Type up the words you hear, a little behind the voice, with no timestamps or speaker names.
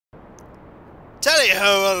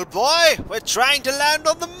Righty-ho, old boy! We're trying to land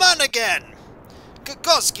on the moon again!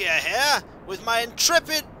 Kikoskia here, with my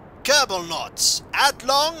intrepid Kerbalnauts,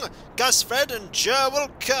 Adlong, Gusfred and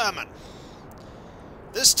Gerwal Kerman.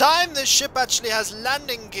 This time, this ship actually has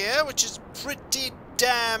landing gear, which is pretty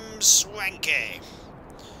damn swanky.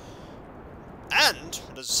 And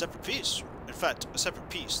there's a separate piece. In fact, a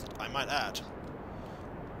separate piece that I might add.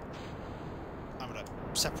 I'm gonna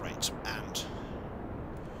separate and...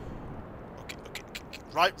 Okay.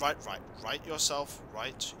 Right yourself.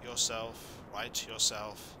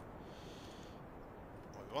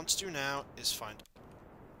 What we want to do now is find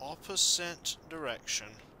opposite direction.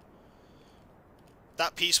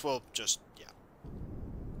 That piece will just, yeah.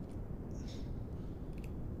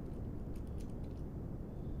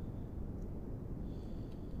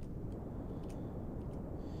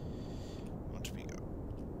 Want to be go.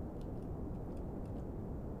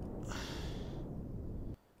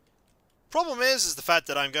 Problem is the fact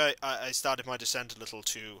that I started my descent a little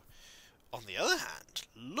too. On the other hand,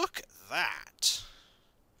 look at that.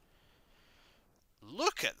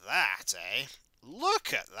 Look at that, eh?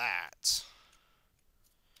 Look at that.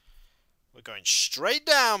 We're going straight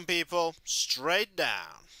down, people. Straight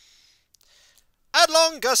down.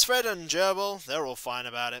 Adlong, Gusfred, and Gerbil, they're all fine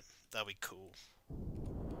about it. They'll be cool.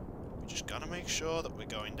 We just gotta make sure that we're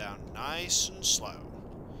going down nice and slow.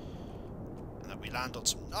 And that we land on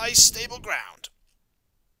some nice, stable ground.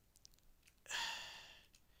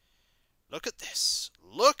 Look at this.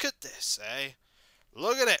 Look at this, eh?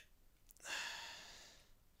 Look at it.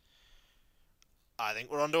 I think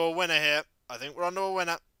we're onto a winner here.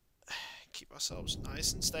 Keep ourselves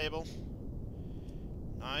nice and stable.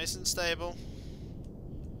 Nice and stable.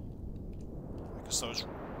 I can slow us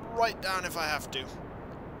right down if I have to.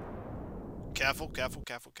 Careful.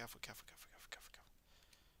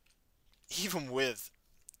 Even with...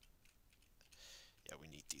 Yeah, we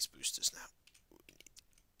need these boosters now.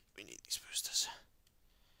 We need these boosters.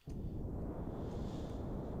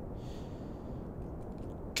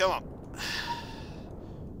 Come on.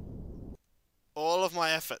 All of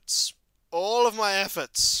my efforts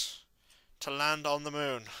to land on the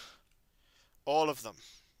moon. All of them.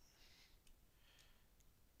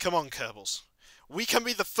 Come on, Kerbals. We can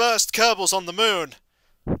be the first Kerbals on the moon.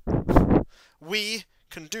 We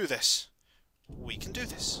can do this. We can do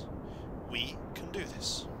this.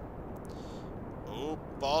 Oh,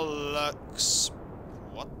 bollocks.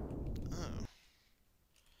 What? Oh.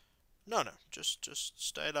 No. Just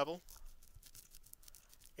stay level.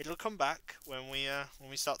 It'll come back when we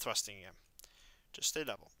start thrusting again. Just stay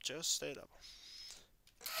level.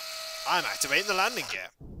 I'm activating the landing gear.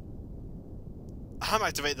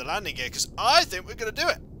 Because I think we're gonna do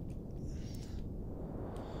it.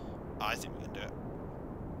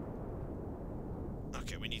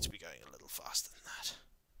 Okay, we need to be going a little faster than that.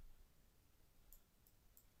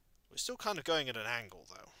 We're still kind of going at an angle,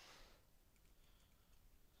 though.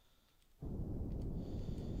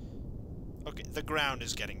 Okay, the ground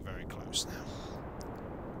is getting very close now.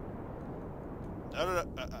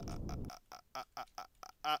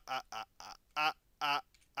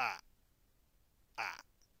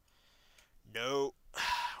 No.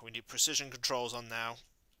 We need precision controls on now.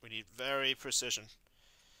 We need very precision.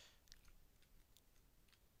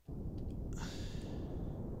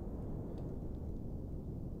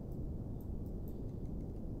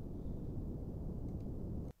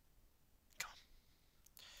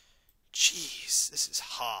 Jeez, this is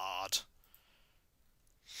hard.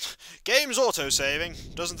 Game's auto-saving.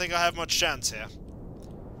 Doesn't think I have much chance here.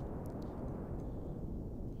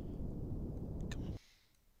 Come on.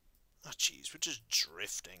 Oh, jeez, we're just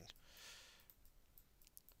drifting.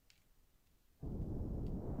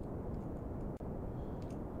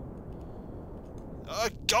 Oh,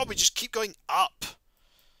 God, we just keep going up.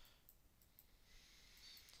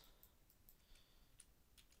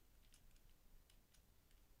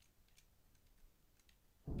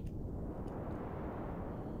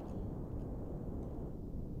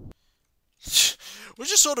 We're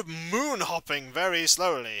just sort of moon hopping very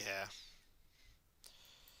slowly here.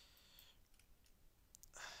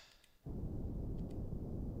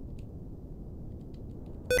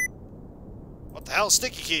 What the hell?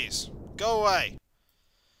 Sticky keys! Go away!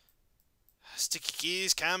 Sticky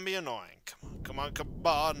keys can be annoying. Come on.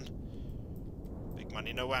 Big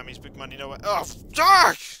money, no whammies, Oh,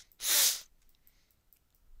 dark!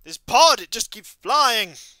 This pod, it just keeps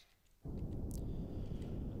flying!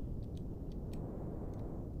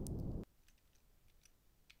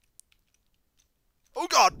 Oh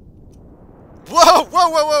God!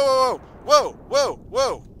 Whoa!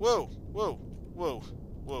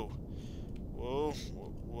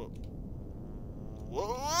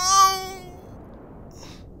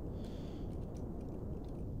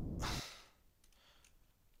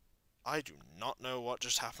 I do not know what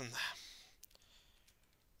just happened there.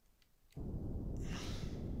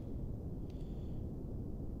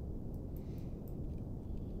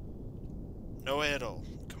 No way at all.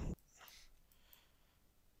 Come on.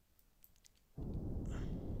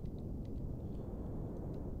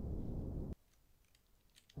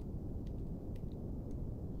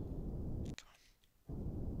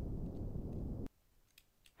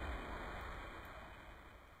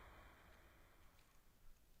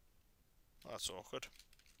 That's awkward.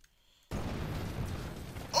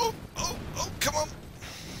 Oh, come on!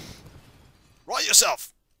 Right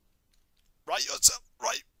yourself! Right yourself!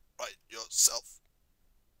 Right yourself!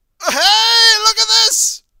 Hey, look at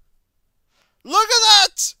this! Look at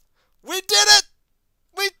that! We did it!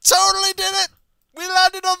 We totally did it! We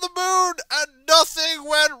landed on the moon and nothing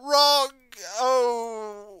went wrong!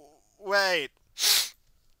 Oh, wait.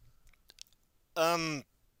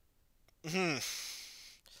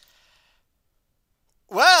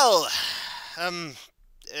 Well,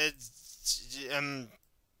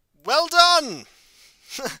 well done!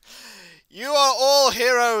 You are all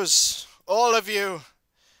heroes, all of you,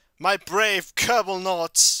 my brave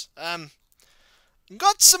Kerbalnauts.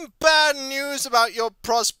 Got some bad news about your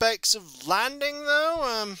prospects of landing,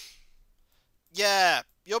 though. Yeah,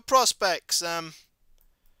 your prospects,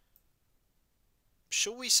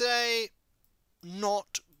 shall we say,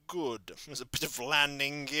 not good. There's a bit of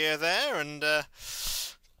landing gear there, and,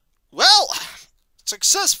 well,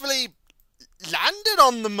 successfully landed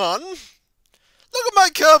on the Mun. Look at my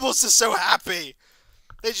Kerbals, they're so happy.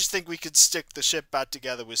 They just think we could stick the ship back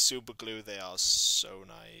together with super glue. They are so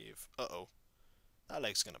naive. Uh-oh. That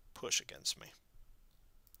leg's gonna push against me.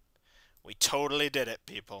 We totally did it,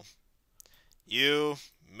 people. You,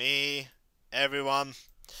 me, everyone.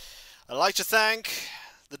 I'd like to thank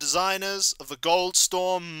the designers of the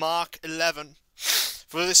Goldstorm Mark XI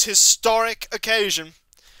for this historic occasion.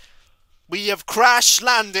 We have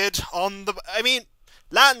crash-landed on the...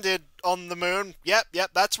 landed on the moon. Yep,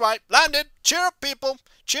 that's right. Landed. Cheer up, people.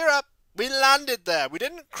 Cheer up. We landed there. We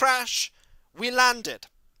didn't crash. We landed.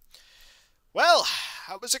 Well,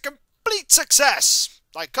 that was a complete success.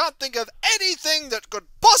 I can't think of anything that could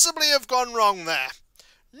possibly have gone wrong there.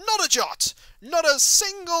 Not a jot. Not a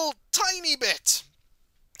single tiny bit.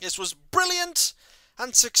 This was brilliant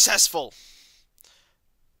and successful.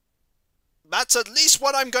 That's at least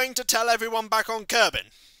what I'm going to tell everyone back on Kerbin.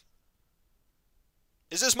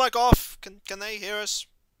 Is this mic off? Can they hear us?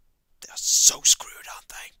 They're so screwed, aren't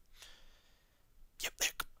they? Yep, they're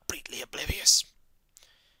completely oblivious.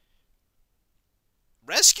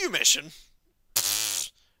 Rescue mission?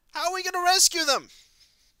 Pfft, how are we going to rescue them?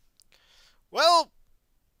 Well,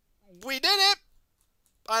 we did it.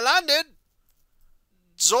 I landed.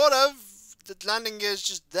 Sort of. The landing gear's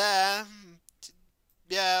just there.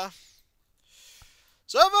 Yeah.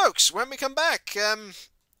 So, folks, when we come back,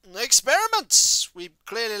 experiments. We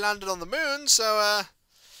clearly landed on the moon, so,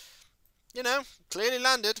 you know, clearly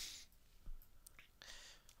landed.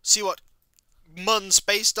 See what Mun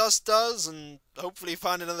Space Dust does, and hopefully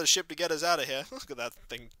find another ship to get us out of here. Look at that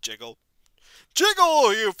thing jiggle.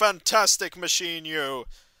 Jiggle, you fantastic machine, you!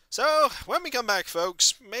 So, when we come back,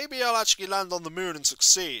 folks, maybe I'll actually land on the moon and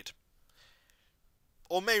succeed.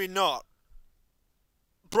 Or maybe not.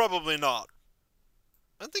 Probably not.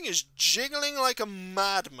 That thing is jiggling like a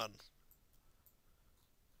madman.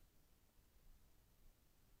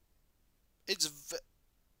 It's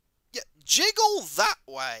yeah, jiggle that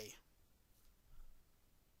way.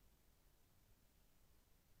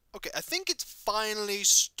 Okay, I think it's finally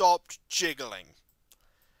stopped jiggling.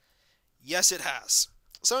 Yes, it has.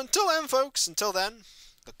 So until then, folks, until then,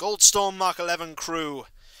 the Goldstorm Mark XI crew,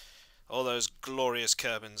 all those glorious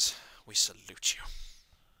Kerbins, we salute you.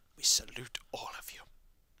 We salute all of you.